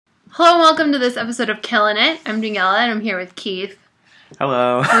Hello and welcome to this episode of Killin' It. I'm Daniela and I'm here with Keith.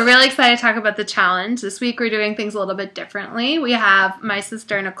 Hello. We're really excited to talk about the challenge. This week we're doing things a little bit differently. We have my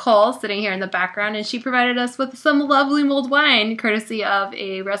sister Nicole sitting here in the background and she provided us with some lovely mulled wine courtesy of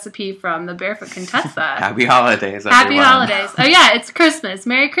a recipe from the Barefoot Contessa. Happy holidays, everyone. Happy holidays. Oh yeah, it's Christmas.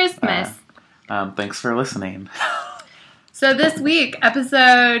 Merry Christmas. Thanks for listening. So this week,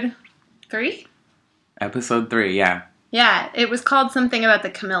 episode 3? Episode 3, yeah. Yeah, it was called something about the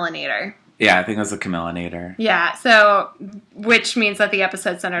Camillinator. Yeah, I think it was the Camillinator. Yeah, so, which means that the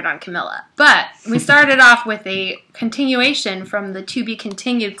episode centered on Camilla. But we started off with a continuation from the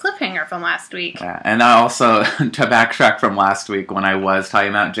to-be-continued cliffhanger from last week. Yeah, and I also, to backtrack from last week, when I was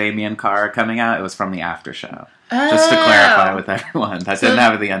talking about Jamie and Cara coming out, it was from the after show. Oh. Just to clarify with everyone. That didn't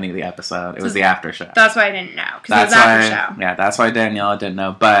have the ending of the episode. It was the after show. That's why I didn't know, because it was after show. Yeah, that's why Daniela didn't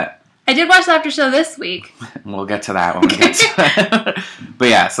know, but... I did watch the after show this week. We'll get to that when we get to it. But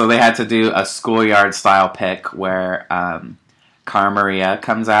yeah, so they had to do a schoolyard style pick where Cara Maria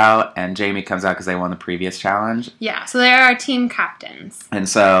comes out and Jamie comes out because they won the previous challenge. Yeah, so they are our team captains. And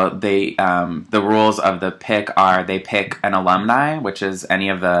so they the rules of the pick are they pick an alumni, which is any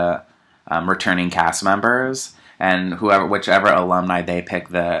of the returning cast members, and whichever alumni they pick,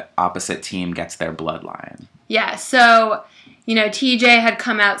 the opposite team gets their bloodline. Yeah, so... You know, TJ had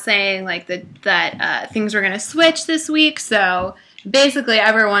come out saying like that things were going to switch this week, so basically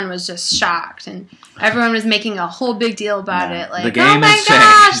everyone was just shocked, and everyone was making a whole big deal about it. Like, the game oh my has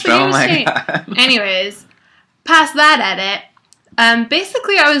gosh, changed. the game has changed. Anyways, past that edit,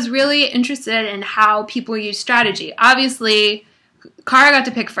 basically I was really interested in how people use strategy. Obviously, Cara got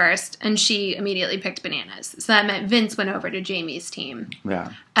to pick first, and she immediately picked bananas. So that meant Vince went over to Jamie's team.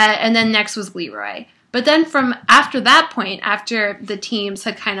 Yeah. And then next was Leroy. But then from after that point, after the teams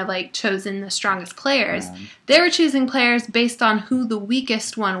had kind of like chosen the strongest players, they were choosing players based on who the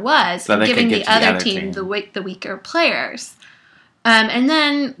weakest one was, so and giving the other team the weaker players. And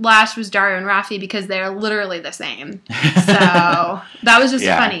then last was Dario and Rafi because they're literally the same. So that was just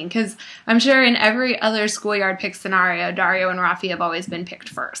funny because I'm sure in every other schoolyard pick scenario, Dario and Rafi have always been picked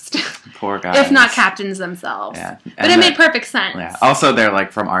first. Poor guys. If not captains themselves. Yeah. But it made perfect sense. Yeah. Also, they're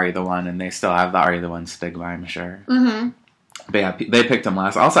like from Are You the One, and they still have the Are You the One stigma, I'm sure. Mm-hmm. But yeah, they picked him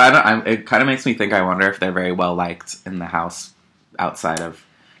last. Also, it kind of makes me think, I wonder if they're very well liked in the house outside of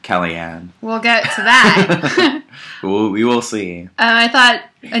Kellyanne. We'll get to that. We will see. I thought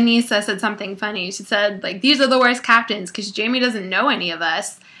Anissa said something funny. She said, like, these are the worst captains because Jamie doesn't know any of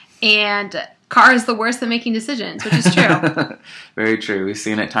us, and Cara's the worst at making decisions, which is true. Very true. We've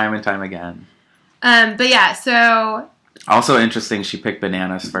seen it time and time again. But yeah, so... Also interesting, she picked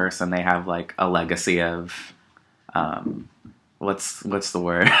bananas first, and they have, like, a legacy of... What's the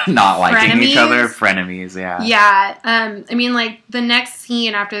word? Not liking each other. Frenemies, yeah. Yeah. I mean, like, the next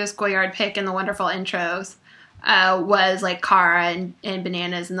scene after the schoolyard pick and the wonderful intros was, like, Cara and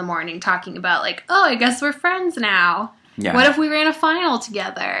Bananas in the morning talking about, like, oh, I guess we're friends now. Yeah. What if we ran a final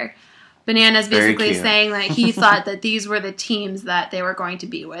together? Bananas basically saying that he thought that these were the teams that they were going to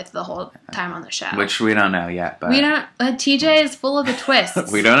be with the whole time on the show. Which we don't know yet, but... We don't... TJ is full of the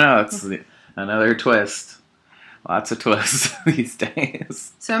twists. We don't know. It's another twist. Lots of twists these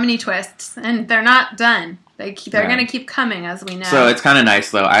days. So many twists, and they're not done. They're going to keep coming, as we know. So it's kind of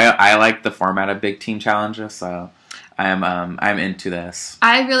nice, though. I like the format of big team challenges, so I'm into this.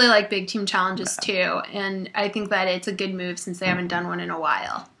 I really like big team challenges too, and I think that it's a good move since they haven't done one in a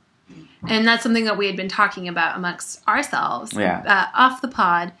while. And that's something that we had been talking about amongst ourselves, off the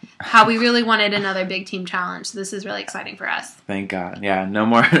pod, how we really wanted another big team challenge. So this is really exciting for us. Thank God. Yeah, no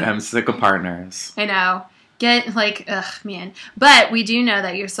more. I'm sick of partners. I know. Man. But we do know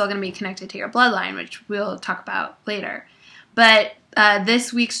that you're still going to be connected to your bloodline, which we'll talk about later. But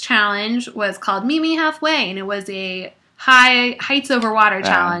this week's challenge was called Meet Me Halfway, and it was a heights over water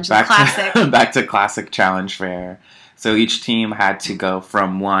challenge. Back to classic challenge fare. So each team had to go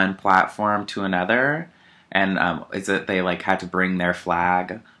from one platform to another, and they like had to bring their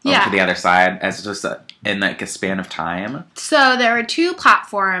flag over to the other side as just in like a span of time. So there were 2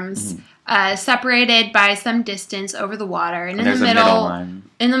 platforms. Mm-hmm. Separated by some distance over the water, and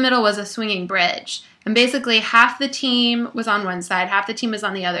in the middle was a swinging bridge. And basically, half the team was on one side, half the team was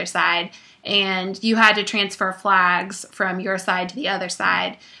on the other side, and you had to transfer flags from your side to the other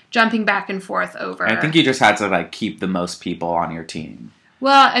side, jumping back and forth over. I think you just had to like keep the most people on your team.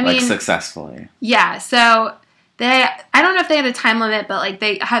 Well, I mean, like successfully. Yeah. So I don't know if they had a time limit, but like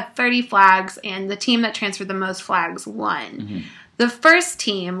they had 30 flags, and the team that transferred the most flags won. Mm-hmm. The first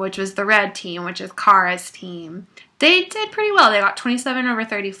team, which was the red team, which is Cara's team, they did pretty well. They got 27 of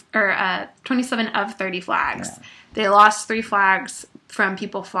 30 flags. Yeah. They lost 3 flags from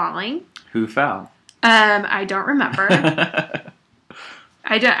people falling. Who fell? I don't remember.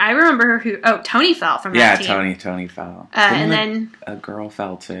 I remember who. Oh, Tony fell from that team. Yeah, Tony fell. And then a girl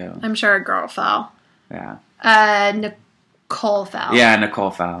fell too. I'm sure a girl fell. Yeah. Nicole fell. Yeah,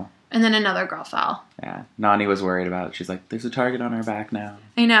 Nicole fell. And then another girl fell. Yeah. Nani was worried about it. She's like, there's a target on our back now.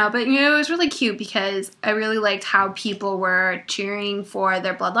 I know, but it was really cute because I really liked how people were cheering for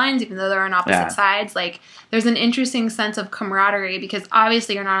their bloodlines, even though they're on opposite sides. Like, there's an interesting sense of camaraderie because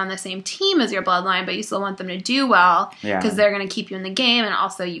obviously you're not on the same team as your bloodline, but you still want them to do well because they're going to keep you in the game, and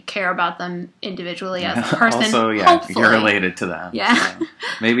also you care about them individually as a person. Also, hopefully. You're related to them. Yeah. So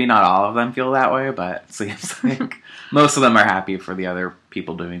maybe not all of them feel that way, but it seems like most of them are happy for the other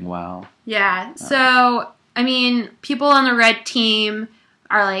people doing well. Yeah. So, I mean, people on the red team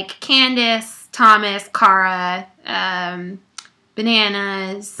are like Candace, Thomas, Cara, Bananas.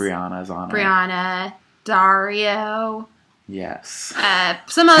 Brianna's on it. Brianna, Dario. Yes.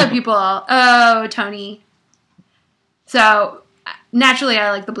 Some other people. Oh, Tony. So, naturally,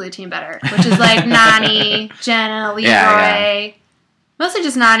 I like the blue team better, which is like Nani, Jenna, Leroy. Yeah. Mostly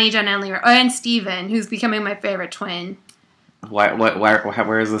just Nani, Jenna, and Leroy. Oh, and Steven, who's becoming my favorite twin.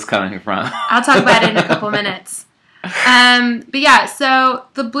 Where is this coming from? I'll talk about it in a couple minutes. But yeah, so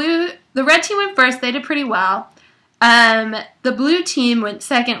the red team went first. They did pretty well. The blue team went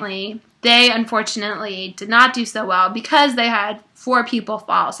secondly. They unfortunately did not do so well because they had 4 people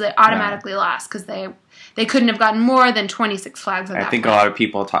fall, so they automatically lost because they couldn't have gotten more than 26 flags at that point. A lot of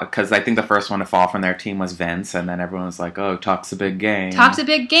people talk, because I think the first one to fall from their team was Vince, and then everyone was like, oh, talks a big game. Talks a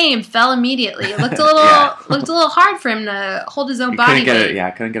big game, fell immediately. It looked a little hard for him to hold his own body weight.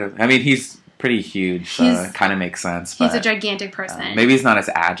 Couldn't get it. I mean, he's pretty huge, so it kind of makes sense. He's a gigantic person. Maybe he's not as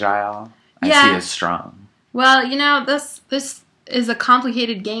agile as he is strong. Well, this is a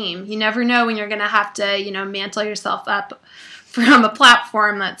complicated game. You never know when you're going to have to, mantle yourself up from a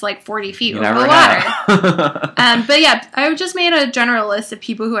platform that's like 40 feet over the water. But yeah, I just made a general list of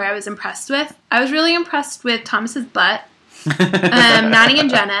people who I was impressed with. I was really impressed with Thomas's butt. Nani and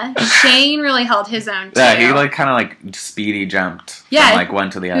Jenna. Shane really held his own too. Yeah, he kind of speedy jumped from one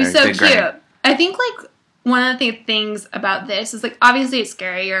to the other. He was so cute. Great. I think one of the things about this is obviously it's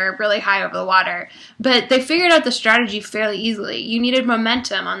scary. You're really high over the water, but they figured out the strategy fairly easily. You needed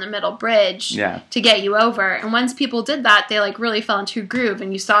momentum on the middle bridge to get you over, and once people did that, they really fell into a groove.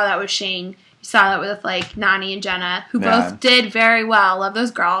 And you saw that with Shane. You saw that with Nani and Jenna, who both did very well. Love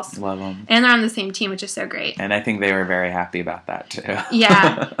those girls. Love them. And they're on the same team, which is so great. And I think they were very happy about that too.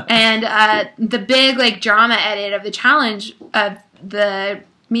 Yeah, and the big drama edit of the challenge of the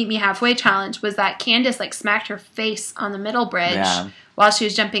Meet Me Halfway challenge was that Candace smacked her face on the middle bridge while she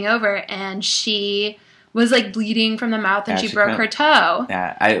was jumping over, and she was bleeding from the mouth, and she broke her toe.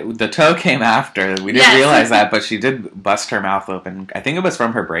 Yeah, the toe came after. We didn't realize that, but she did bust her mouth open. I think it was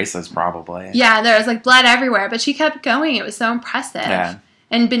from her braces, probably. Yeah, there was blood everywhere, but she kept going. It was so impressive. Yeah.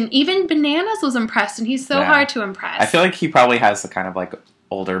 And even Bananas was impressed, and he's so hard to impress. I feel like he probably has the kind of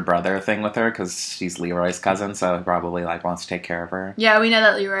older brother thing with her because she's Leroy's cousin, so he probably wants to take care of her. Yeah, we know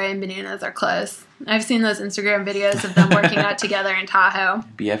that Leroy and Bananas are close. I've seen those Instagram videos of them working out together in Tahoe.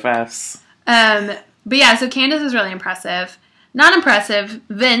 BFFs. But yeah, so Candace is really impressive. Not impressive,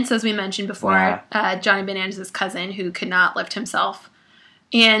 Vince, as we mentioned before, Johnny Bananas' cousin, who could not lift himself.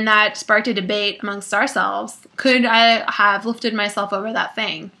 And that sparked a debate amongst ourselves. Could I have lifted myself over that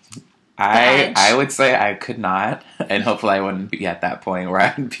thing? I would say I could not, and hopefully I wouldn't be at that point where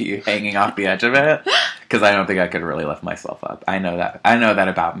I'd be hanging off the edge of it, because I don't think I could really lift myself up. I know that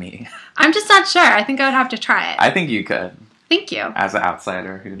about me. I'm just not sure. I think I would have to try it. I think you could. Thank you. As an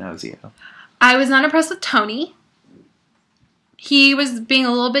outsider who knows you. I was not impressed with Tony. He was being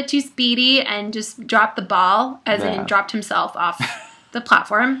a little bit too speedy and just dropped the ball, as in dropped himself off the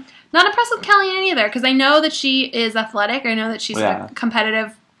platform. Not impressed with Kellyanne either, because I know that she is athletic. I know that she's a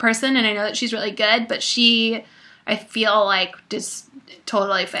competitive person, and I know that she's really good, but I feel just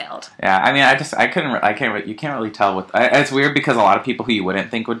totally failed. Yeah, I mean, you can't really tell it's weird because a lot of people who you wouldn't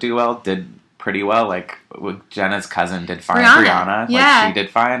think would do well did pretty well. With Jenna's cousin did fine. Brianna. She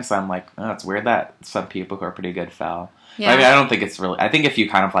did fine, so I'm it's weird that some people who are pretty good fell. Yeah. I mean, I don't think it's really, I think if you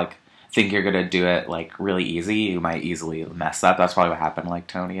kind of think you're gonna do it really easy, you might easily mess up. That's probably what happened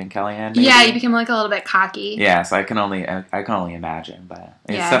Tony and Kellyanne. Maybe. Yeah, you become a little bit cocky. Yeah, so I can only imagine, but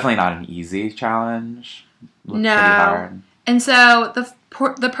it's definitely not an easy challenge. No, pretty hard. And so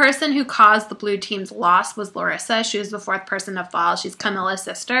the person who caused the blue team's loss was Larissa. She was the 4th person to fall. She's Camila's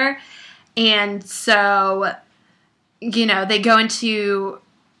sister, and so they go into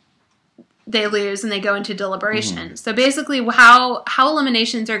they lose and they go into deliberation. Mm-hmm. So basically how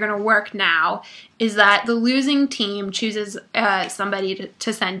eliminations are going to work now is that the losing team chooses somebody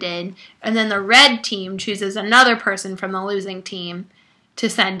to send in, and then the red team chooses another person from the losing team to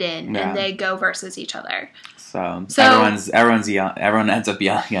send in, and they go versus each other. So everyone ends up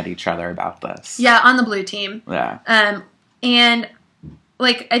yelling at each other about this. Yeah, on the blue team. Yeah. And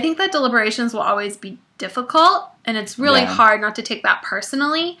like I think that deliberations will always be difficult, and it's really hard not to take that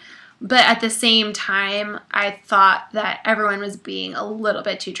personally. But at the same time, I thought that everyone was being a little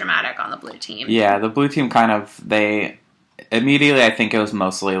bit too dramatic on the blue team. Yeah, the blue team immediately, I think it was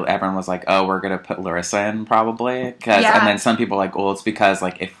mostly, everyone was like, oh, we're going to put Larissa in probably. And then some people were like, well, it's because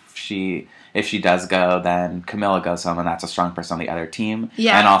like if she does go, then Camila goes home, and that's a strong person on the other team.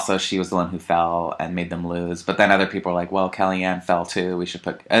 Yeah. And also, she was the one who fell and made them lose. But then other people were like, well, Kellyanne fell too. We should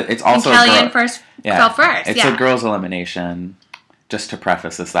put... It's also... And Kellyanne fell first. It's a girls' elimination. Just to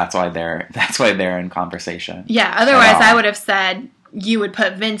preface this, that's why they're in conversation. Yeah, otherwise I would have said you would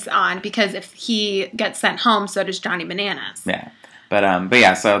put Vince on, because if he gets sent home, so does Johnny Bananas. Yeah. But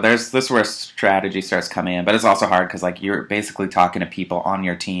yeah, so this is where strategy starts coming in. But it's also hard because like you're basically talking to people on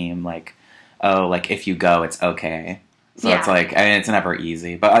your team, like, oh, like if you go, it's okay. So it's like, I mean, it's never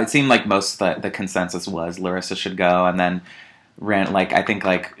easy. But it seemed like most of the consensus was Larissa should go, and then I think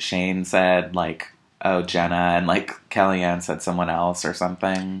like Shane said like, oh, Jenna, and like Kellyanne said someone else or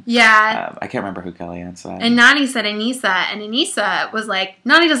something. Yeah. I can't remember who Kellyanne said. And Nani said Anissa, and Anissa was like,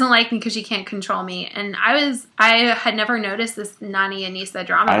 Nani doesn't like me because she can't control me. And I had never noticed this Nani Anissa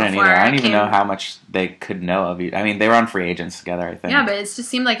drama before. I didn't even know how much they could know of you. I mean, they were on Free Agents together, I think. Yeah, but it just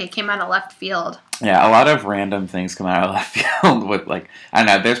seemed like it came out of left field. Yeah, a lot of random things come out of left field with like, I don't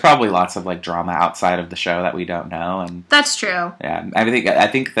know, there's probably lots of like drama outside of the show that we don't know. And that's true. Yeah, I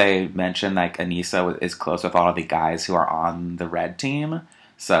think they mentioned like Anissa is close with all of the guys who are on the red team.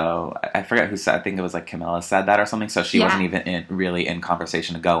 So I forget who said, I think it was like Camila said that or something. So she wasn't even really in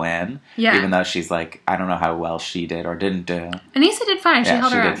conversation to go in. Yeah. Even though she's like, I don't know how well she did or didn't do. Anissa did fine. She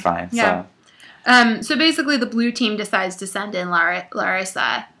held her own. She did fine. Yeah. So basically the blue team decides to send in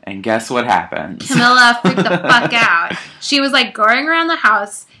Larissa. And guess what happens? Camila freaked the fuck out. She was like going around the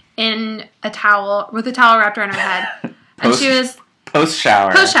house in a towel, with a towel wrapped around her head. And she was...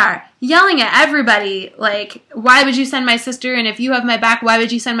 Post-shower. Yelling at everybody. Like, why would you send my sister in? If you have my back, why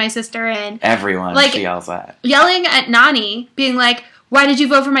would you send my sister in? Everyone like, she yells at. Yelling at Nani, being like, why did you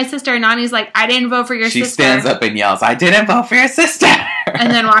vote for my sister? And Nani's like, I didn't vote for your sister. She stands up and yells, I didn't vote for your sister.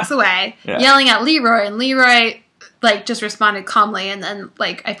 And then walks away. Yeah. Yelling at Leroy. And Leroy, like, just responded calmly. And then,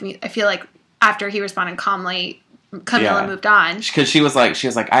 like, I feel like after he responded calmly, Camila moved on. Because she was like,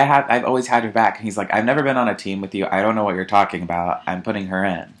 I've always had your back. And he's like, I've never been on a team with you. I don't know what you're talking about. I'm putting her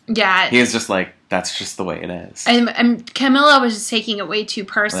in. Yeah. He was just like, that's just the way it is. And Camila was just taking it way too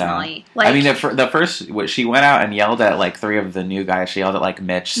personally. Yeah. Like, I mean, the first, she went out and yelled at like 3 of the new guys. She yelled at like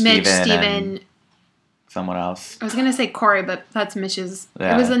Mitch, Steven, and someone else. I was going to say Corey, but that's Mitch's.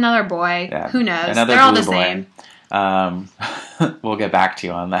 Yeah. It was another boy. Yeah. Who knows? They're all the same. We'll get back to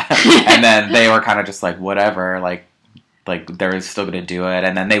you on that. And then they were kind of just like, whatever, like they're still going to do it.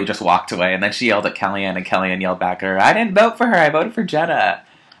 And then they just walked away. And then she yelled at Kellyanne, and Kellyanne yelled back at her, I didn't vote for her. I voted for Jenna.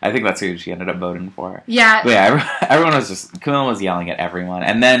 I think that's who she ended up voting for. Yeah. But yeah, everyone was Camila was yelling at everyone.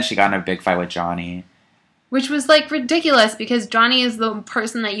 And then she got in a big fight with Johnny. Which was, like, ridiculous, because Johnny is the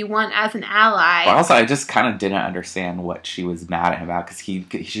person that you want as an ally. But also, I just kind of didn't understand what she was mad at him about, because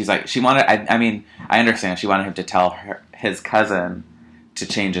she's like, she wanted, I mean, I understand, she wanted him to tell his cousin to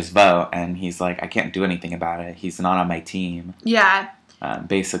change his vote, and he's like, I can't do anything about it. He's not on my team. Yeah.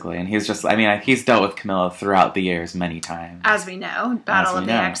 Basically. And he's just, I mean, he's dealt with Camila throughout the years many times. As we know. Battle of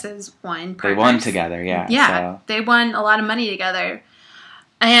the Exes won. They won together, yeah. Yeah. So. They won a lot of money together.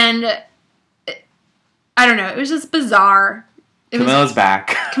 And... I don't know. It was just bizarre. Camilla's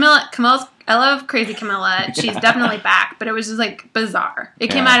back. Camilla's. I love Crazy Camila. She's definitely back, but it was just like bizarre. It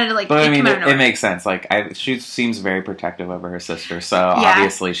came out of like. But I mean, it makes sense. Like, she seems very protective over her sister, so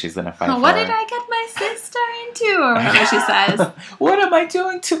obviously she's gonna fight. What did I get my sister into? Or whatever she says. What am I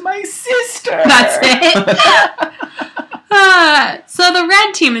doing to my sister? That's it. So the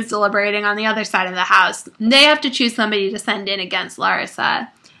red team is deliberating on the other side of the house. They have to choose somebody to send in against Larissa.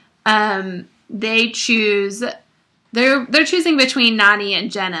 They choose. They're choosing between Nani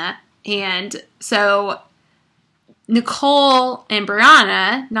and Jenna, and so Nicole and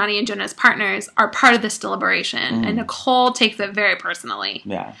Brianna, Nani and Jenna's partners, are part of this deliberation, and Nicole takes it very personally.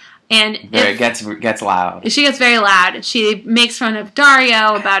 Yeah. And it gets loud. She gets very loud. She makes fun of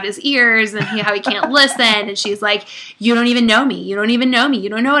Dario about his ears and how he can't listen. And she's like, you don't even know me. You don't even know me. You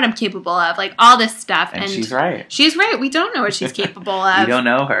don't know what I'm capable of. Like, all this stuff. And she's right. She's right. We don't know what she's capable of. You don't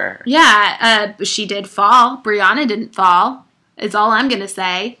know her. Yeah. She did fall. Brianna didn't fall. Is all I'm going to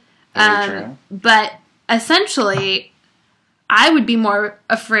say. Very true. But essentially, I would be more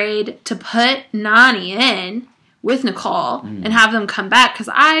afraid to put Nany in with Nicole and have them come back, because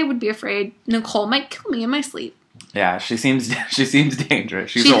I would be afraid Nicole might kill me in my sleep. Yeah, she seems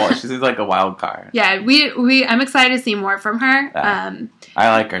dangerous. She seems like a wild card. Yeah, I'm excited to see more from her. I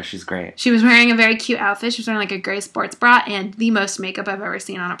like her. She's great. She was wearing a very cute outfit. She was wearing like a gray sports bra and the most makeup I've ever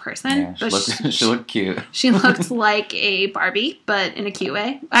seen on a person. Yeah, she looked cute. She looked like a Barbie, but in a cute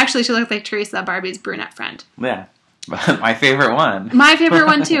way. Actually, she looked like Teresa, Barbie's brunette friend. Yeah. My favorite one. My favorite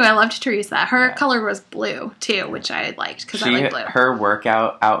one, too. I loved Teresa. Her color was blue, too, which I liked, because I like blue. Her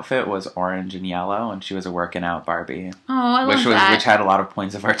workout outfit was orange and yellow, and she was a working out Barbie. Oh, I love that. Which had a lot of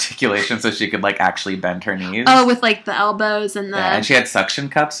points of articulation, so she could, like, actually bend her knees. Oh, with, like, the elbows and the... Yeah, and she had suction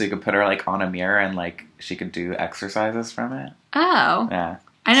cups, so you could put her, like, on a mirror, and, like, she could do exercises from it. Oh. Yeah.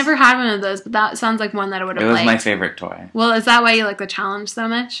 I never had one of those, but that sounds like one that I would have liked. It was my favorite toy. Well, is that why you like the challenge so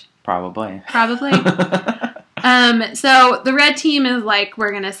much? Probably. So the red team is like,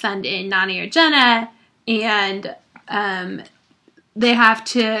 we're going to send in Nany or Jenna, and they have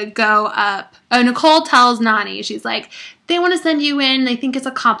to go up. Oh, Nicole tells Nany, she's like, they want to send you in. They think it's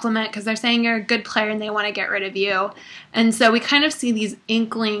a compliment because they're saying you're a good player and they want to get rid of you. And so we kind of see these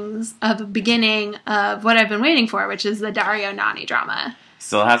inklings of a beginning of what I've been waiting for, which is the Dario-Nany drama.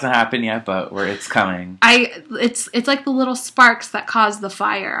 Still hasn't happened yet, but it's coming. It's like the little sparks that cause the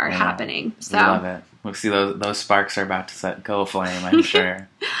fire are happening. So we love it. We'll see those sparks are about to go aflame, I'm sure.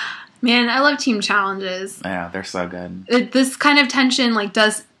 Man, I love team challenges. Yeah, they're so good. This kind of tension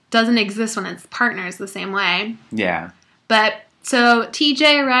doesn't exist when it's partners the same way. Yeah. But so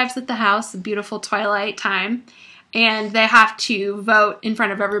TJ arrives at the house, beautiful twilight time, and they have to vote in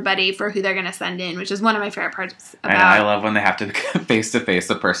front of everybody for who they're going to send in, which is one of my favorite parts about. I love when they have to face to face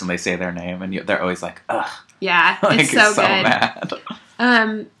the person they say their name, and they're always like, ugh. Yeah, like, it's so good. Mad.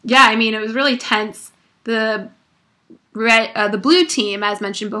 Yeah, I mean, it was really tense. The blue team, as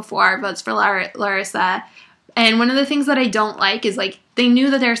mentioned before, votes for Larissa. And one of the things that I don't like is, like, they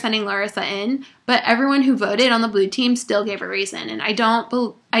knew that they were sending Larissa in, but everyone who voted on the blue team still gave a reason. And I don't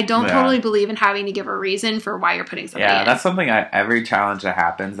totally believe in having to give a reason for why you're putting somebody in. Yeah, that's something every challenge that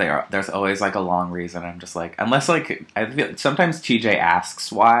happens, there's always, like, a long reason. I'm just like, unless, like, I feel sometimes TJ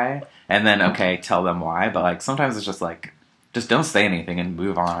asks why, and then, okay, tell them why. But, like, sometimes it's just like, just don't say anything and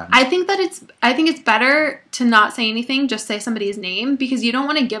move on. I think it's better to not say anything, just say somebody's name, because you don't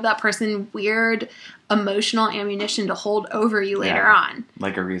want to give that person weird emotional ammunition to hold over you later on.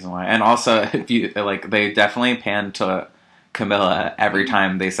 Like a reason why. And also, if you like, they definitely panned to Camila every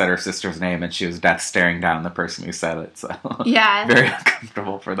time they said her sister's name, and she was death staring down the person who said it. So yeah, very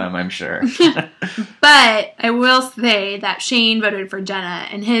uncomfortable for them, I'm sure. But I will say that Shane voted for Jenna,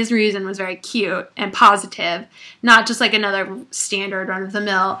 and his reason was very cute and positive, not just like another standard run of the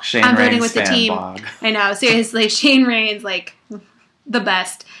mill. I'm voting with the team. Blog. I know, seriously, Shane Rain's like the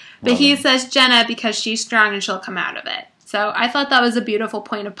best. But he says Jenna because she's strong and she'll come out of it. So I thought that was a beautiful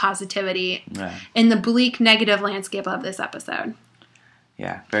point of positivity in the bleak, negative landscape of this episode.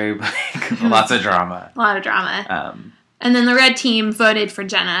 Yeah, very bleak. Lots of drama. A lot of drama. And then the red team voted for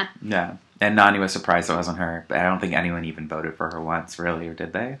Jenna. Yeah. And Nany was surprised it wasn't her, but I don't think anyone even voted for her once, really, or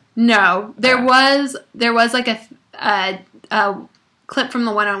did they? No. There was like a clip from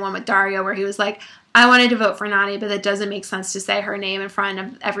the one-on-one with Dario where he was like, I wanted to vote for Nany, but it doesn't make sense to say her name in front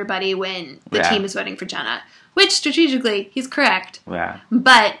of everybody when the team is voting for Jenna. Which, strategically, he's correct. Yeah.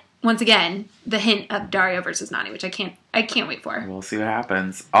 But, once again, the hint of Dario versus Nany, which I can't wait for. We'll see what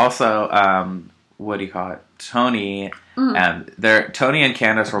happens. Also, what do you call it? Tony and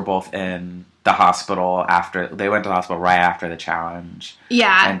Candace were both in the hospital they went to the hospital right after the challenge.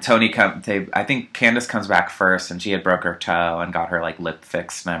 Yeah. And I think Candace comes back first, and she had broke her toe and got her, like, lip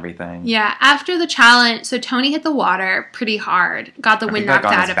fixed and everything. Yeah, after the challenge, so Tony hit the water pretty hard, got the wind knocked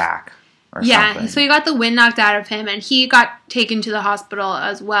out of him. Back. Yeah, so he got the wind knocked out of him, and he got taken to the hospital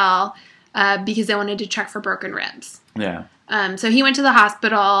as well because they wanted to check for broken ribs. Yeah. So he went to the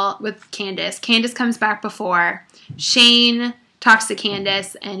hospital with Candace. Candace comes back before. Shane talks to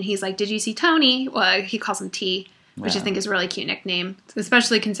Candace, and he's like, did you see Tony? Well, he calls him T, which I think is a really cute nickname,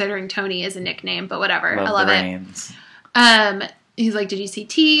 especially considering Tony is a nickname, but whatever. I love it. He's like, did you see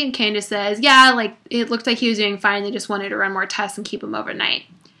T? And Candace says, yeah, like, it looked like he was doing fine. They just wanted to run more tests and keep him overnight.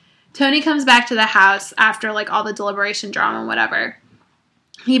 Tony comes back to the house after, like, all the deliberation drama and whatever.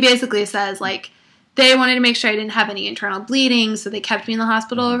 he basically says, like, they wanted to make sure I didn't have any internal bleeding, so they kept me in the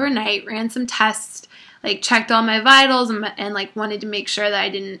hospital overnight, ran some tests, like, checked all my vitals, and like, wanted to make sure that I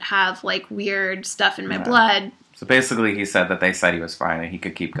didn't have, like, weird stuff in my blood. So basically, he said that they said he was fine and he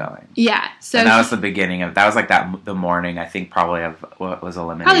could keep going. Yeah. So and that was the beginning of... That was, like, the morning, I think, probably of what was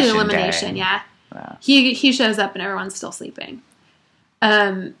elimination Probably elimination, day. yeah. He shows up and everyone's still sleeping.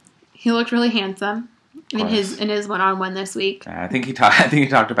 He looked really handsome in his one-on-one this week. I think he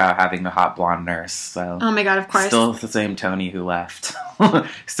talked about having the hot blonde nurse. So oh my god, of course. Still the same Tony who left.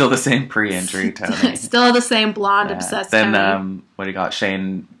 Still the same pre-injury Tony. Still the same blonde obsessed Tony. Then what do you call it?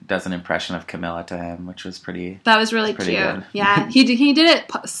 Shane does an impression of Camila to him, which was pretty. That was really cute. Good. Yeah, he did it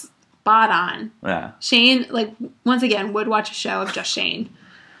spot on. Yeah. Shane, like, once again, would watch a show of just Shane.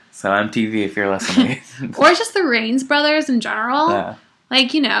 So MTV, if you're listening, or just the Raines brothers in general. Yeah.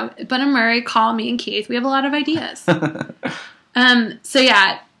 Like, you know, Ben and Murray, call me and Keith. We have a lot of ideas. So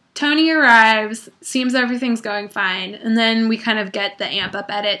yeah, Tony arrives, seems everything's going fine, and then we kind of get the amp up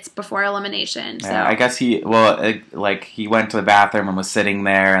edits before elimination. So I guess he went to the bathroom and was sitting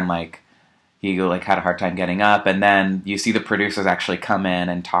there, and like he like had a hard time getting up, and then you see the producers actually come in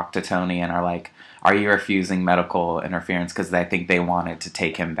and talk to Tony and are like, "Are you refusing medical interference?" Because I think they wanted to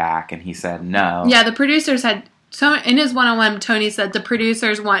take him back, and he said no. Yeah, the producers had. So in his one-on-one, Tony said, the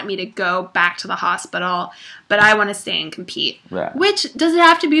producers want me to go back to the hospital, but I want to stay and compete. Yeah. Which, does it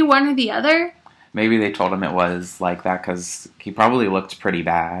have to be one or the other? Maybe they told him it was like that because he probably looked pretty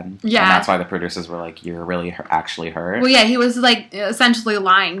bad. Yeah. And that's why the producers were like, you're really actually hurt. Well, yeah, he was like essentially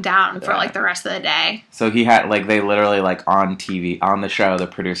lying down for like the rest of the day. So he had like, they literally like on TV, on the show, the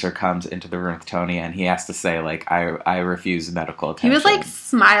producer comes into the room with Tony and he has to say like, I refuse medical attention. He was like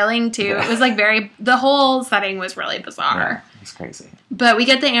smiling too. It was like the whole setting was really bizarre. Yeah, it's crazy. But we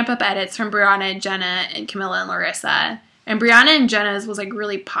get the amp up edits from Brianna and Jenna and Camila and Larissa. And Brianna and Jenna's was, like,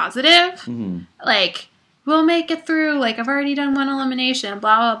 really positive. Mm-hmm. Like, we'll make it through. Like, I've already done one elimination,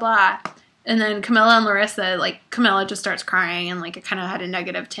 blah, blah, blah. And then Camila and Larissa, like, Camila just starts crying and, like, it kind of had a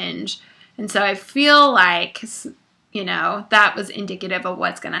negative tinge. And so I feel like, you know, that was indicative of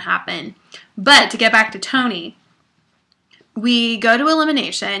what's going to happen. But to get back to Tony, we go to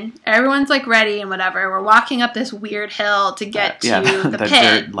elimination. Everyone's, like, ready and whatever. We're walking up this weird hill to get to the pit.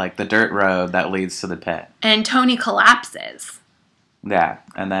 Dirt, like, the dirt road that leads to the pit. And Tony collapses. Yeah.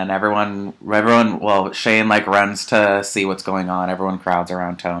 And then everyone, well, Shane, like, runs to see what's going on. Everyone crowds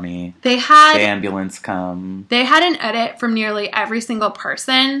around Tony. The ambulance come. They had an edit from nearly every single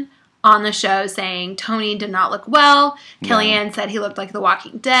person on the show saying Tony did not look well. Kellyanne said he looked like The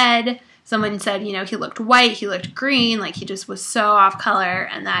Walking Dead. Someone said, you know, he looked white, he looked green, like he just was so off color,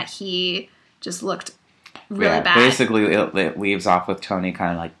 and that he just looked really bad. Basically, it leaves off with Tony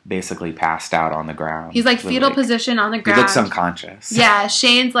kind of like basically passed out on the ground. He's like fetal position on the ground. He looks unconscious. Yeah,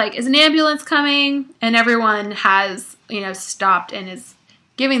 Shane's like, is an ambulance coming? And everyone has, you know, stopped and is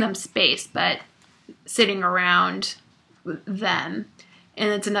giving them space, but sitting around them. And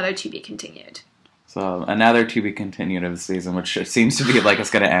it's another to be continued. So, another to be continued of the season, which seems to be like it's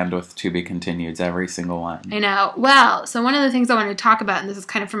going to end with to be continueds, every single one. I know. Well, so one of the things I wanted to talk about, and this is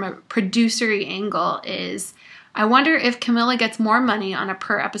kind of from a producer-y angle, is I wonder if Camila gets more money on a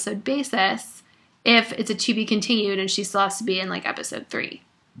per-episode basis if it's a to be continued and she still has to be in, like, episode 3.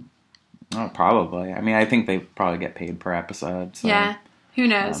 Oh, probably. I mean, I think they probably get paid per episode. So. Yeah. Who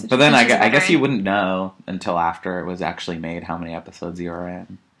knows? But then I guess you wouldn't know until after it was actually made how many episodes you were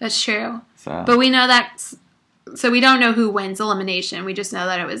in. That's true. So. But we know that... So we don't know who wins elimination. We just know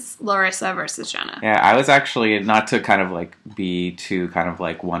that it was Larissa versus Jenna. Yeah, I was actually, not to kind of like be too kind of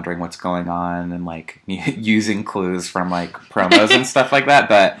like wondering what's going on and like using clues from like promos and stuff like that,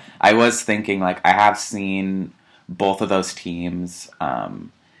 but I was thinking like I have seen both of those teams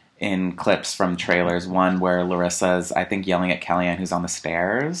in clips from trailers. One where Larissa's, I think, yelling at Kellyanne who's on the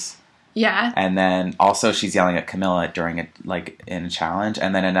stairs. Yeah. And then also she's yelling at Camila during it, like in a challenge.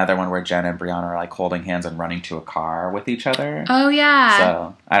 And then another one where Jenna and Brianna are like holding hands and running to a car with each other. Oh, yeah.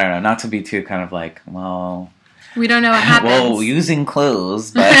 So, I don't know. Not to be too kind of like, well... We don't know what happens. Well, using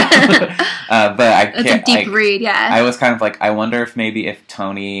clues, but... but I can't... It's a deep read, yeah. I was kind of like, I wonder if maybe if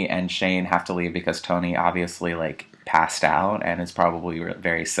Tony and Shane have to leave because Tony obviously like passed out and is probably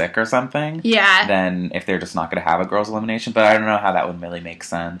very sick or something. Yeah. Then if they're just not going to have a girls' elimination, but I don't know how that would really make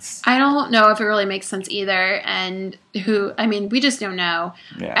sense. I don't know if it really makes sense either, and we just don't know.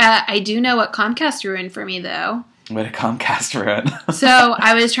 Yeah. I do know what Comcast ruined for me, though. What did Comcast ruin? So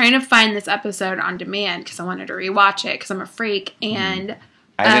I was trying to find this episode on demand because I wanted to rewatch it because I'm a freak, and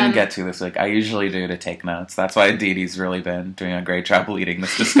I didn't get to this week. I usually do to take notes. That's why Dee Dee's really been doing a great job leading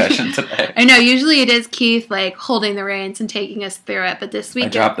this discussion today. I know. Usually it is Keith, like, holding the reins and taking us through it. But this week... I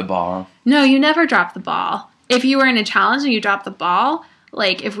dropped the ball. No, you never drop the ball. If you were in a challenge and you dropped the ball,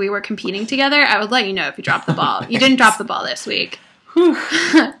 like, if we were competing together, I would let you know if you dropped the ball. You didn't drop the ball this week.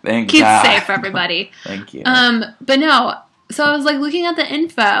 Thank Keep God. safe, everybody. Thank you. But no, so I was like looking at the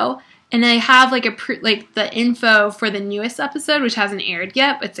info, and they have like the info for the newest episode, which hasn't aired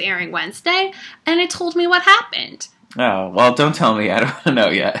yet, but it's airing Wednesday, and it told me what happened. Oh, well, don't tell me. I don't want to know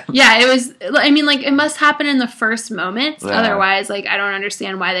yet. Yeah, it was, I mean, like, it must happen in the first moments. Yeah. Otherwise, like, I don't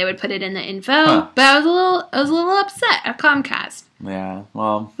understand why they would put it in the info. Huh. But I was a little upset at Comcast. Yeah,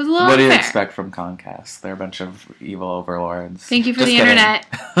 well, what do you expect from Comcast? They're a bunch of evil overlords. Thank you for the internet.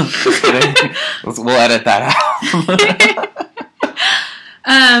 Just kidding. We'll edit that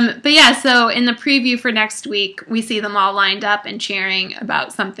out. But yeah, so in the preview for next week, we see them all lined up and cheering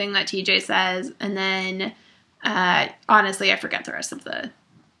about something that TJ says, and then... honestly, I forget the rest of the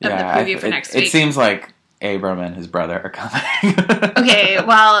preview for next week. It seems like Abram and his brother are coming. Okay,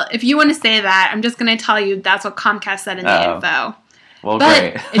 well, if you want to say that, I'm just going to tell you that's what Comcast said in the info. Well, but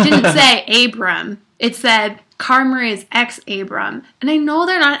great. It didn't say Abram. It said Cara Maria's ex-Abram. And I know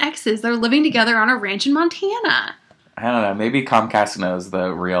they're not exes. They're living together on a ranch in Montana. I don't know. Maybe Comcast knows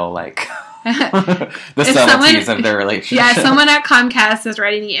the real, like... the subtleties of their relationship. Yeah, someone at Comcast is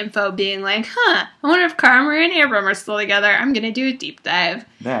writing the info being like, I wonder if Cara Maria and Abram are still together. I'm going to do a deep dive.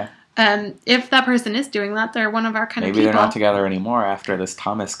 Yeah. If that person is doing that, they're one of our kind of people. Maybe they're not together anymore after this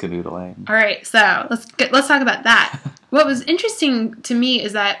Thomas canoodling. All right, so let's talk about that. What was interesting to me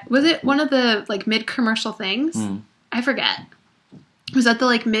is that, was it one of the like mid-commercial things? I forget. Was that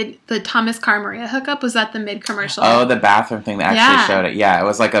the Thomas Cara Maria hookup? Was that the mid-commercial? Oh, the bathroom thing that actually showed it. Yeah, it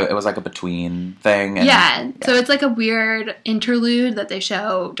was like a between thing. And, so it's like a weird interlude that they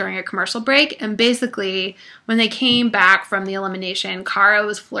show during a commercial break. And basically, when they came back from the elimination, Cara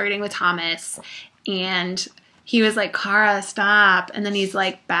was flirting with Thomas, and he was like, "Cara, stop!" And then he's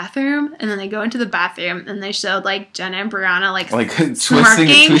like, "Bathroom," and then they go into the bathroom, and they showed like Jenna and Brianna like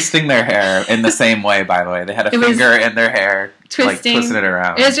twisting their hair in the same way. By the way, they had a finger in their hair. Twisting. Like, twisting it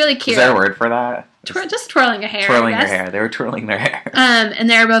around. It was really cute. Is there a word for that? Just twirling a hair. Twirling their hair. They were twirling their hair. And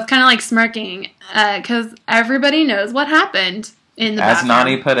they were both kind of like smirking because everybody knows what happened in the bathroom. As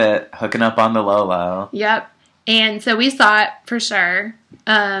Nani put it, hooking up on the low. Yep. And so we saw it for sure.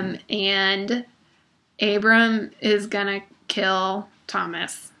 And Abram is gonna kill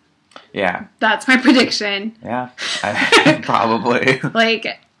Thomas. Yeah. That's my prediction. Yeah. Probably.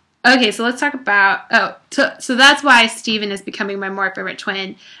 Okay, so let's talk about... So that's why Steven is becoming my more favorite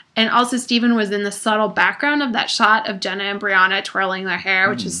twin. And also, Steven was in the subtle background of that shot of Jenna and Brianna twirling their hair,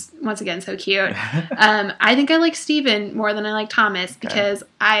 which is, once again, so cute. I think I like Steven more than I like Thomas because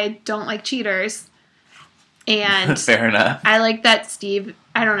I don't like cheaters. And... Fair enough. I like that Steve...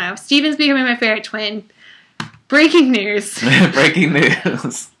 I don't know. Steven's becoming my favorite twin. Breaking news. Breaking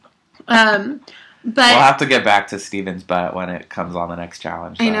news. But we'll have to get back to Steven's butt when it comes on the next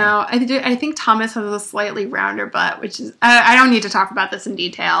challenge. Though. I know. I think Thomas has a slightly rounder butt, which is... I don't need to talk about this in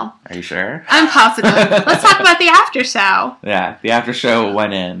detail. Are you sure? I'm positive. Let's talk about the after show. Yeah, the after show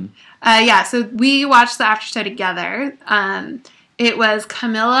went in. So we watched the after show together. It was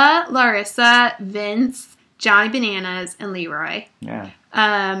Camila, Larissa, Vince, Johnny Bananas, and Leroy. Yeah.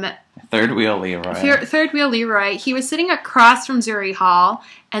 Third wheel Leroy. Third wheel Leroy. He was sitting across from Zuri Hall,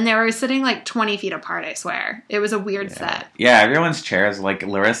 and they were sitting like 20 feet apart, I swear. It was a weird set. Yeah, everyone's chairs, like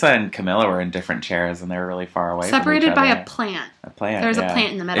Larissa and Camilla were in different chairs, and they were really far away separated from each by other. a plant. A plant, There's a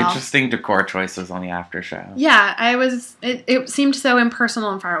plant in the middle. Interesting decor choices on the after show. Yeah, it seemed so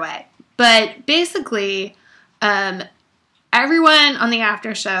impersonal and far away. But basically, everyone on the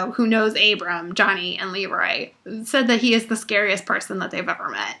after show who knows Abram, Johnny, and Leroy said that he is the scariest person that they've ever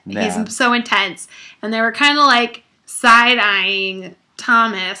met. Yeah. He's so intense. And they were kind of like side-eyeing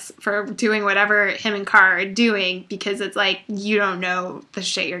Thomas for doing whatever him and Cara are doing because it's like, you don't know the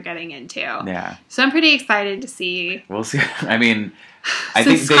shit you're getting into. Yeah. So I'm pretty excited to see. We'll see. I mean,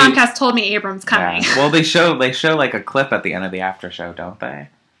 since Comcast told me Abram's coming. Yeah. Well, they show like a clip at the end of the after show, don't they?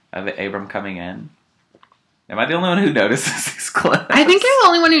 Of Abram coming in. Am I the only one who notices these clips? I think you're the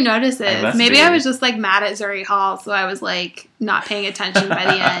only one who notices. Maybe I was just like mad at Zuri Hall, so I was like not paying attention by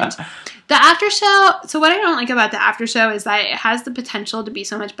the end. The after show, so what I don't like about the after show is that it has the potential to be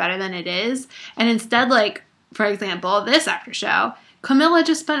so much better than it is. And instead, like, for example, this after show, Camilla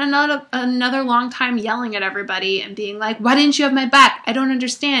just spent another long time yelling at everybody and being like, why didn't you have my back? I don't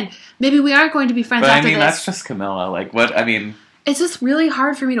understand. Maybe we aren't going to be friends after this. But I mean, that's just Camilla. Like, what, I mean... it's just really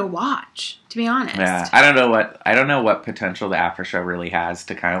hard for me to watch, to be honest. Yeah, I don't know what potential the after show really has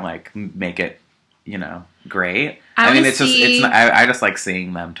to kind of like make it, great. I mean, I just like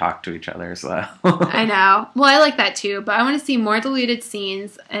seeing them talk to each other. So I know. Well, I like that too, but I want to see more deleted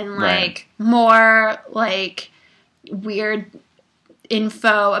scenes and like more like weird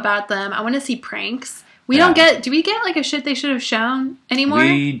info about them. I want to see pranks. Do we get like a shit they should have shown anymore?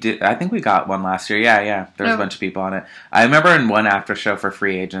 We did. I think we got one last year. Yeah. There was a bunch of people on it. I remember in one after show for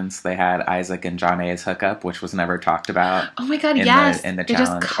Free Agents, they had Isaac and John A's hookup, which was never talked about. Oh my god, yes. In the they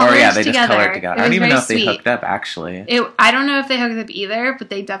challenge. Just they just colored together. I don't even know if they hooked up, actually. I don't know if they hooked up either, but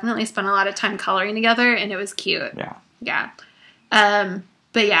they definitely spent a lot of time coloring together, and it was cute. Yeah.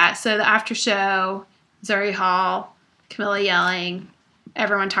 But yeah, so the after show, Zuri Hall, Camila yelling,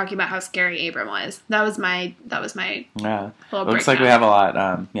 everyone talking about how scary Abram was. That was my yeah. Little looks like we have a lot.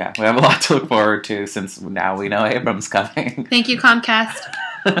 We have a lot to look forward to since now we know Abram's coming. Thank you, Comcast.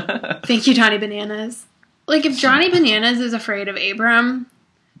 Thank you, Johnny Bananas. Like if Johnny Bananas is afraid of Abram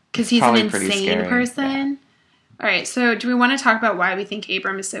because he's an insane person. Yeah. All right, so do we want to talk about why we think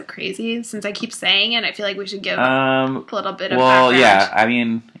Abram is so crazy? Since I keep saying it, I feel like we should give a little bit of background. Yeah. I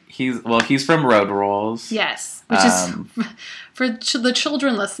mean, he's from Road Rules. Yes, which is for the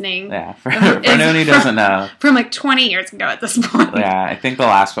children listening. Yeah, for anyone who doesn't know, from like 20 years ago at this point. Yeah, I think the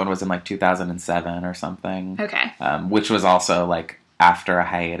last one was in like 2007 or something. Okay, which was also like after a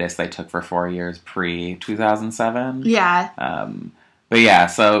hiatus they took for 4 years pre 2007. Yeah. But yeah,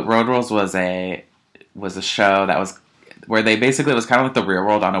 so Road Rules was a show that was where they basically, it was kind of like the real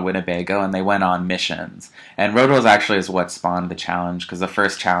world on a Winnebago, and they went on missions. And Road Rules actually is what spawned the challenge, because the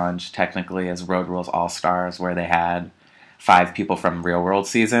first challenge technically is Road Rules All-Stars, where they had 5 people from real world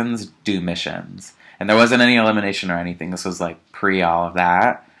seasons do missions. And there wasn't any elimination or anything. This was like pre all of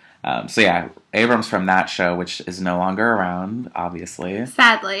that. So yeah, Abram's from that show, which is no longer around, obviously.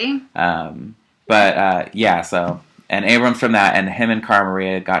 Sadly. Yeah, so... And Abram's from that, and him and Cara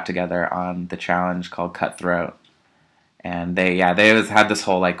Maria got together on the challenge called Cutthroat. And they had this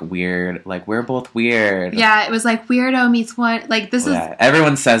whole, like, weird, like, we're both weird. Yeah, it was like weirdo meets one, like, this is...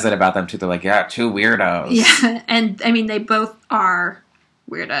 Everyone says it about them, too. They're like, yeah, 2 weirdos. Yeah, and, I mean, they both are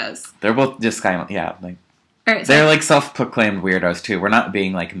weirdos. They're both just kind of, like... Right, they're, like, self-proclaimed weirdos, too. We're not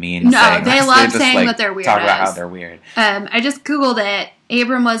being, like, mean. No, they love saying that they're weirdos. Talk about how they're weird. I just Googled it.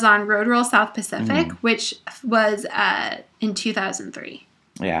 Abram was on Road Rules South Pacific, which was in 2003.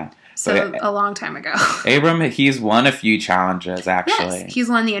 Yeah. So a long time ago. Abram, he's won a few challenges, actually. Yes, he's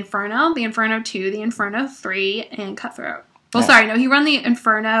won the Inferno 2, the Inferno 3, and Cutthroat. Well, sorry, no, he won the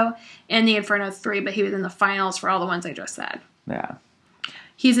Inferno and the Inferno 3, but he was in the finals for all the ones I just said. Yeah.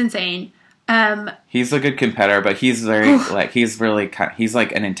 He's insane. He's a good competitor, but he's very, he's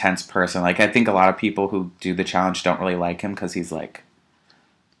like an intense person. Like, I think a lot of people who do the challenge don't really like him because he's like,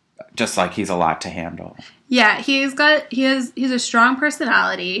 just like he's a lot to handle. Yeah, he's a strong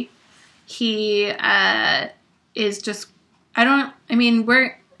personality. He is just,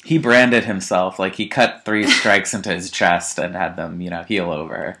 he branded himself, like he cut 3 strikes into his chest and had them, heel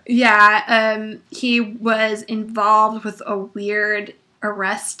over. Yeah, he was involved with a weird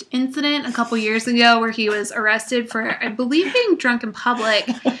arrest incident a couple years ago where he was arrested for, I believe, being drunk in public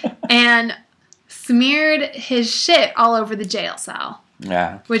and smeared his shit all over the jail cell.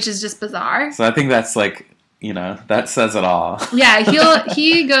 Yeah. Which is just bizarre. So I think that's like, that says it all. Yeah,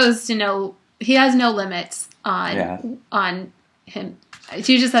 he goes to he has no limits on him.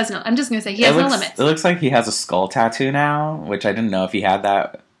 He just has no, I'm just going to say he has no limits. It looks like he has a skull tattoo now, which I didn't know if he had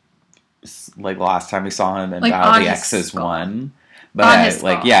that, like, last time we saw him in Battle of the X's 1. But,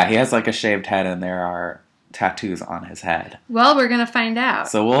 he has, like, a shaved head, and there are tattoos on his head. Well, we're going to find out.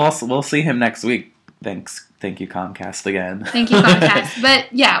 So we'll see him next week. Thank you, Comcast, again. Thank you, Comcast.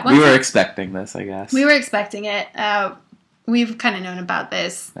 But, yeah. We were expecting this, I guess. We were expecting it. We've kind of known about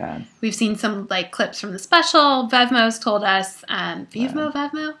this. Yeah. We've seen some, like, clips from the special. Vevmo's told us. Vevmo?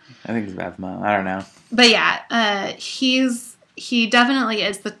 I think it's Vevmo. I don't know. But, yeah, he definitely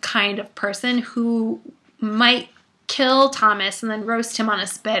is the kind of person who might kill Thomas and then roast him on a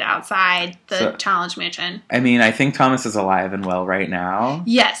spit outside the challenge mansion. I mean, I think Thomas is alive and well right now.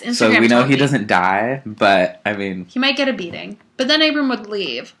 Yes, Instagram so we know he doesn't die, but I mean... He might get a beating, but then Abram would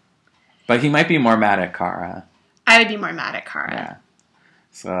leave. But he might be more mad at Cara. I would be more mad at Cara. Yeah.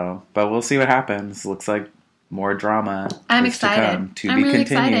 So, but we'll see what happens. Looks like more drama. I'm excited. To be really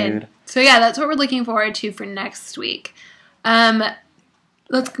continued. Excited. So yeah, that's what we're looking forward to for next week.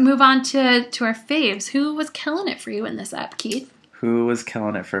 Let's move on to our faves. Who was killing it for you in this ep, Keith? Who was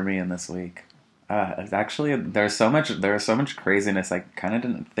killing it for me in this week? Actually, there's so much craziness. I kind of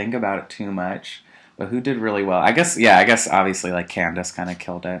didn't think about it too much. But who did really well? I guess obviously like Candace kind of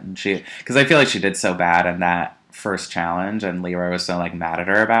killed it, and because I feel like she did so bad in that first challenge, and Leroy was so like mad at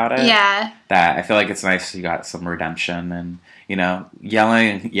her about it. Yeah. That I feel like it's nice she got some redemption, and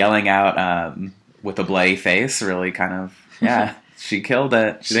yelling out with a bloody face really kind of she killed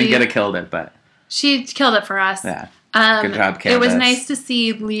it. She didn't get to killed it, but she killed it for us. Yeah. Good job, Candace. It was nice to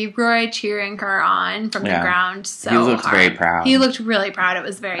see Leroy cheering her on from the ground so hard. He looked very proud. He looked really proud. It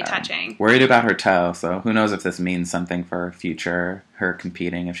was very touching. Worried about her toe, so who knows if this means something for her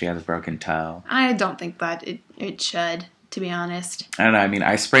competing if she has a broken toe. I don't think that it should, to be honest. I don't know. I mean,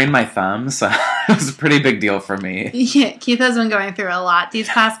 I sprained my thumb, so it was a pretty big deal for me. Yeah, Keith has been going through a lot. These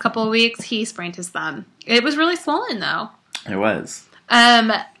past couple of weeks, he sprained his thumb. It was really swollen, though. It was.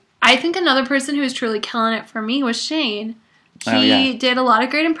 I think another person who was truly killing it for me was Shane. He did a lot of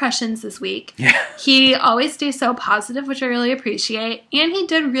great impressions this week. Yeah. He always stays so positive, which I really appreciate. And he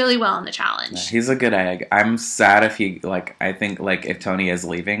did really well in the challenge. Yeah, he's a good egg. I'm sad if I think if Tony is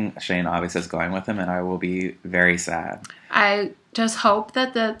leaving, Shane obviously is going with him, and I will be very sad. I just hope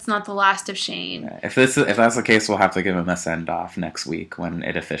that that's not the last of Shane. Yeah. If that's the case, we'll have to give him a send-off next week when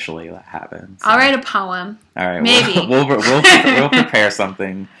it officially happens. So. I'll write a poem. All right. Maybe. We'll prepare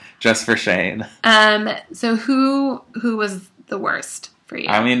something just for Shane. So who was the worst for you?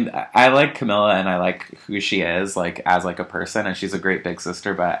 I mean, I like Camila, and I like who she is, as a person, and she's a great big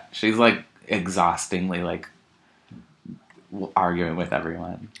sister, but she's, exhaustingly, arguing with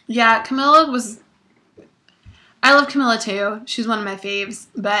everyone. Yeah, Camila was... I love Camila, too. She's one of my faves,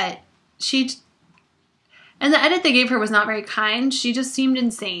 but and the edit they gave her was not very kind. She just seemed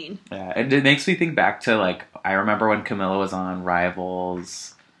insane. Yeah, it makes me think back to, I remember when Camila was on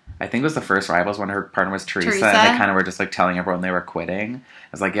Rivals... I think it was the first Rivals when her partner was Teresa. And they kind of were just telling everyone they were quitting. I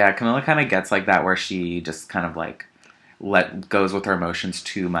was like, yeah, Camila kind of gets that where she just kind of goes with her emotions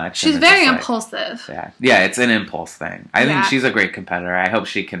too much. She's very impulsive. Yeah, it's an impulse thing. I think she's a great competitor. I hope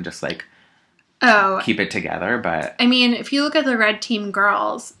she can just keep it together. But I mean, if you look at the red team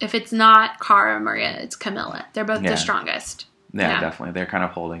girls, if it's not Cara or Maria, it's Camila. They're both the strongest. Yeah, definitely. They're kind of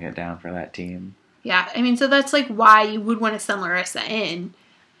holding it down for that team. Yeah, I mean, so that's why you would want to send Larissa in.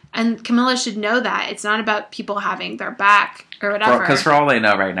 And Camila should know that. It's not about people having their back or whatever. Because for all they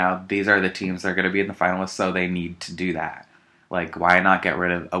know right now, these are the teams that are going to be in the finalists, so they need to do that. Why not get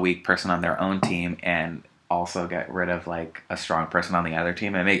rid of a weak person on their own team and also get rid of, a strong person on the other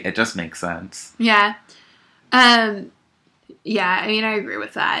team? It just makes sense. Yeah. I mean, I agree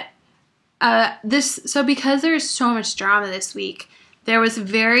with that. So because there's so much drama this week, there was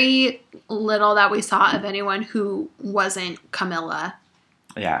very little that we saw of anyone who wasn't Camila.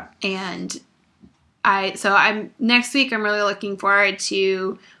 Yeah. And next week I'm really looking forward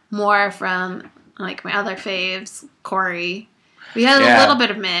to more from my other faves, Corey. We had a little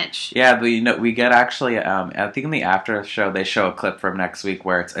bit of Mitch. Yeah, but we get actually I think in the after show they show a clip from next week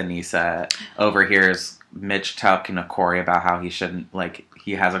where it's Anissa overhears Mitch talking to Corey about how he shouldn't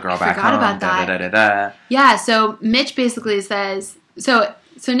he has a girl back home. About that. Yeah, so Mitch basically says so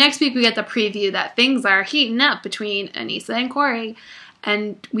next week we get the preview that things are heating up between Anissa and Corey.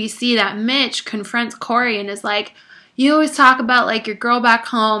 And we see that Mitch confronts Corey and is like, you always talk about, your girl back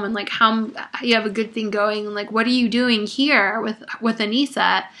home and, how you have a good thing going. And, what are you doing here with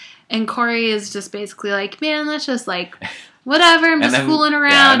Anissa? And Corey is just basically like, man, that's just, whatever. I'm just fooling around.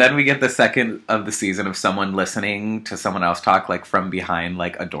 Yeah, and then we get the second of the season of someone listening to someone else talk, from behind,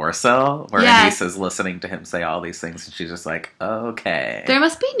 a door sill. Where Anissa's listening to him say all these things. And she's just like, okay. There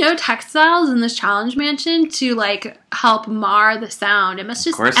must be no textiles in this challenge mansion to, help mar the sound. It must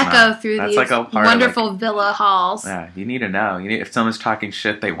just echo through these wonderful villa halls. Yeah, you need to know. If someone's talking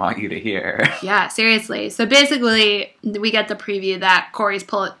shit, they want you to hear. Yeah, seriously. So basically, we get the preview that Corey's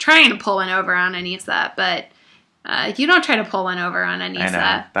trying to pull one over on Anissa, but... you don't try to pull one over on Anissa.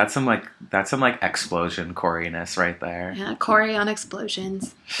 I know. That's some explosion Corey-ness right there. Yeah, Corey on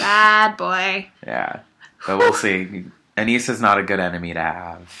explosions. Bad boy. Yeah. But we'll see. Anissa's not a good enemy to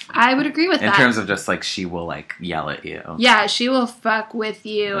have. I would agree with that. In terms of just she will yell at you. Yeah, she will fuck with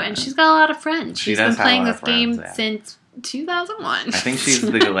you, and she's got a lot of friends. She's been playing this game since 2001. I think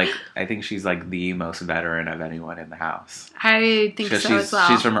she's the most veteran of anyone in the house. I think so as well.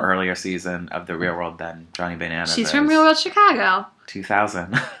 She's from an earlier season of The Real World than Johnny Bananas. She's from Real World Chicago.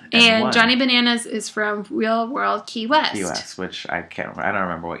 2000. And Johnny Bananas is from Real World Key West. Key West, which I don't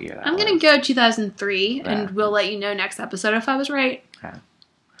remember what year that was. I'm going to go 2003, and we'll let you know next episode if I was right. Yeah.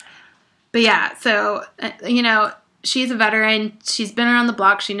 But yeah, so, she's a veteran. She's been around the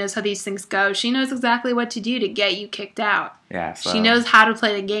block. She knows how these things go. She knows exactly what to do to get you kicked out. Yeah, so. She knows how to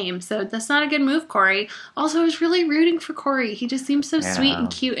play the game. So that's not a good move, Corey. Also, I was really rooting for Corey. He just seems so sweet and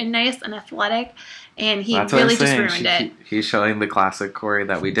cute and nice and athletic. And he really just ruined it. He's showing the classic Corey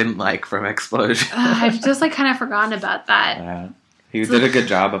that we didn't like from Explosion. I've just kind of forgotten about that. Yeah. He did a good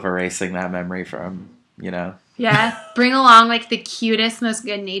job of erasing that memory from, Yeah. Bring along the cutest, most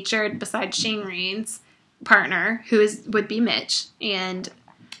good-natured, besides Shane Rain's partner, who would be Mitch. And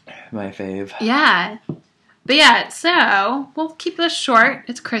my fave. Yeah. But yeah, so we'll keep this short.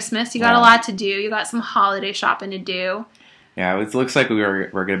 It's Christmas. You got a lot to do. You got some holiday shopping to do. Yeah, it looks like we're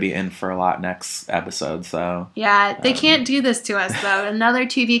going to be in for a lot next episode, so. Yeah, they can't do this to us, though. Another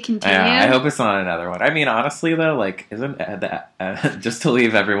to be continued. Yeah, I hope it's not another one. I mean, honestly, though, isn't, just to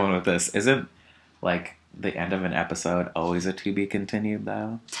leave everyone with this, isn't, the end of an episode always a to be continued,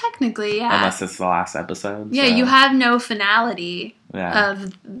 though? Technically, yeah. Unless it's the last episode. Yeah, so. you have no finality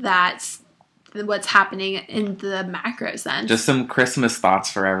of what's happening in the macro sense. Just some Christmas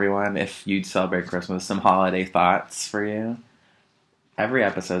thoughts for everyone. If you'd celebrate Christmas, some holiday thoughts for you. Every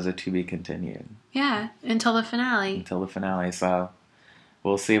episode's a to be continued. Yeah, until the finale. So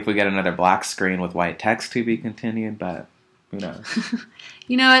we'll see if we get another black screen with white text to be continued, but who knows?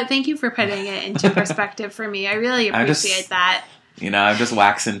 You know what? Thank you for putting it into perspective for me. I really appreciate that. I'm just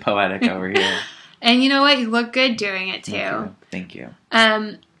waxing poetic over here. And you know what? You look good doing it too. Thank you.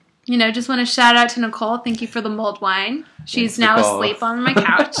 Just want to shout out to Nicole. Thank you for the mulled wine. She's now asleep on my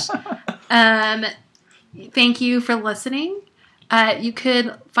couch. Thank you for listening. You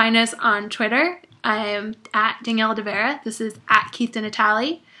could find us on Twitter. I am at Danielle De Vera. This is at Keith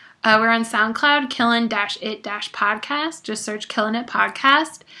Natali. We're on SoundCloud, Killin'-It-Podcast. Just search Killin' It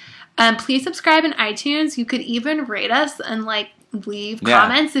Podcast. Please subscribe in iTunes. You could even rate us and leave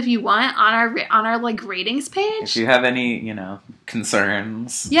comments if you want on our ratings page. If you have any,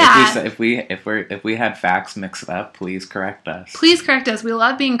 concerns. Yeah. If we had facts mixed up, please correct us. Please correct us. We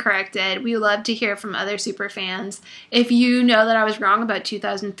love being corrected. We love to hear from other super fans. If you know that I was wrong about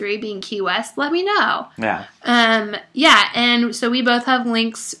 2003 being Key West, let me know. Yeah. And so we both have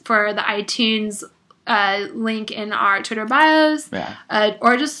links for the iTunes link in our Twitter bios. Yeah.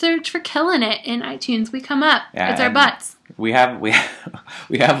 Or just search for Killin' It in iTunes. We come up. Yeah, it's our butts. We have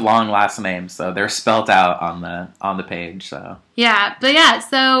long last names, so they're spelt out on the page. So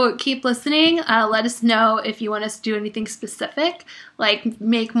so keep listening. Let us know if you want us to do anything specific, like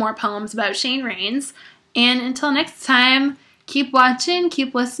make more poems about Shane Rains. And until next time, keep watching,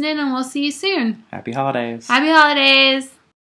 keep listening, and we'll see you soon. Happy holidays. Happy holidays.